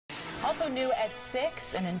Also new at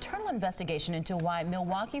 6, an internal investigation into why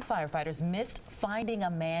Milwaukee firefighters missed finding a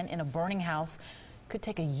man in a burning house could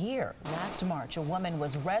take a year. Last March, a woman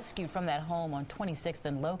was rescued from that home on 26th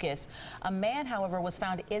and Locust. A man, however, was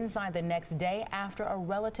found inside the next day after a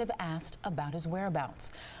relative asked about his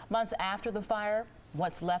whereabouts. Months after the fire,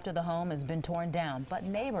 what's left of the home has been torn down, but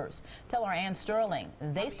neighbors tell our Ann Sterling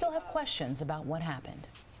they still have questions about what happened.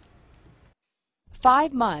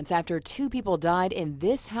 5 months after 2 people died in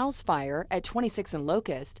this house fire at 26th and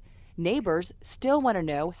Locust, neighbors still want to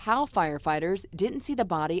know how firefighters didn't see the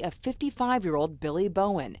body of 55-year-old Billy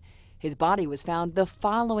Bowen. His body was found the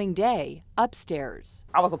following day upstairs.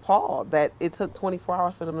 I was appalled that it took 24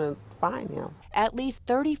 hours for them to find him. At least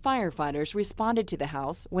 30 firefighters responded to the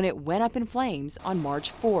house when it went up in flames on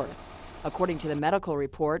March 4th. According to the medical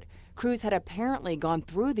report, crews had apparently gone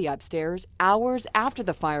through the upstairs hours after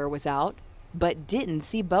the fire was out, but didn't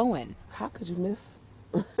see Bowen. How could you miss?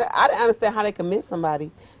 I didn't understand how they could miss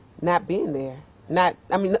somebody not being there.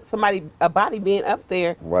 A body being up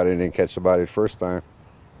there. Why they didn't catch the body the first time?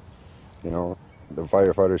 You know, the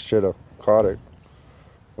firefighters should have caught it,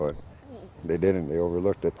 but they didn't. They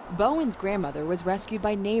overlooked it. Bowen's grandmother was rescued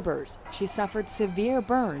by neighbors. She suffered severe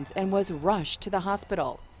burns and was rushed to the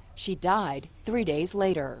hospital. She died 3 days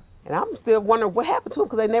later. And I'm still wondering what happened to him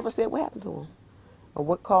because they never said what happened to him or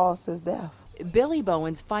what caused his death. Billy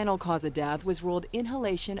Bowen's final cause of death was ruled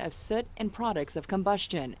inhalation of soot and products of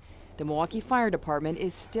combustion. The Milwaukee Fire Department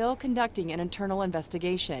is still conducting an internal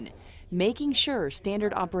investigation, making sure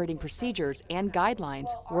standard operating procedures and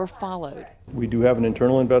guidelines were followed. We do have an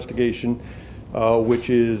internal investigation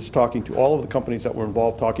which is talking to all of the companies that were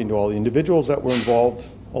involved, talking to all the individuals that were involved,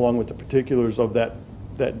 along with the particulars of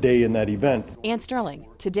that day and that event. Ann Sterling,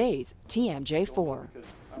 today's TMJ4.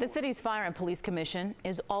 The city's Fire and Police Commission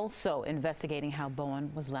is also investigating how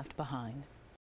Bowen was left behind.